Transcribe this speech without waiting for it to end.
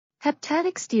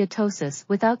Hepatic steatosis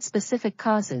without specific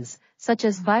causes, such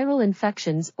as viral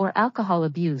infections or alcohol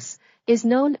abuse, is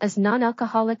known as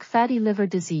non-alcoholic fatty liver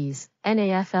disease,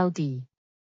 NAFLD.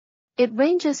 It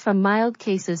ranges from mild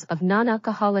cases of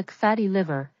non-alcoholic fatty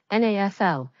liver,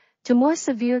 NAFL, to more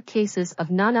severe cases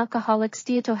of non-alcoholic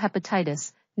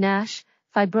steatohepatitis, NASH,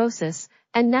 fibrosis,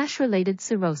 and NASH-related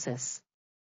cirrhosis.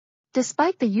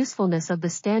 Despite the usefulness of the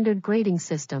standard grading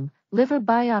system, liver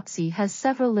biopsy has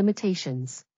several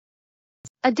limitations.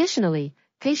 Additionally,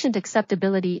 patient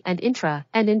acceptability and intra-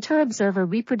 and inter-observer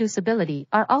reproducibility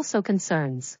are also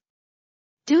concerns.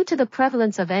 Due to the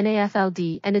prevalence of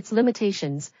NAFLD and its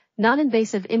limitations,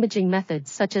 non-invasive imaging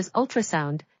methods such as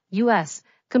ultrasound, US,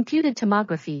 computed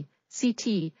tomography,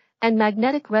 CT, and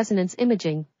magnetic resonance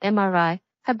imaging, MRI,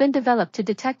 have been developed to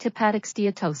detect hepatic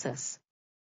steatosis.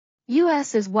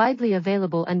 US is widely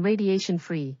available and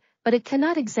radiation-free, but it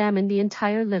cannot examine the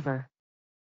entire liver.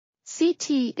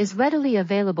 CT is readily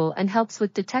available and helps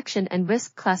with detection and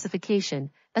risk classification,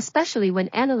 especially when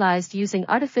analyzed using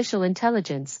artificial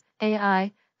intelligence,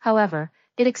 AI. However,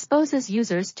 it exposes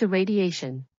users to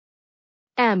radiation.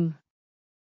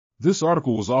 This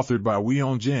article was authored by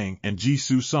Weon Jang and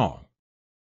Jisoo Song.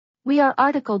 We are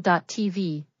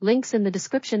RTCLTV, links in the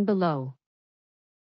description below.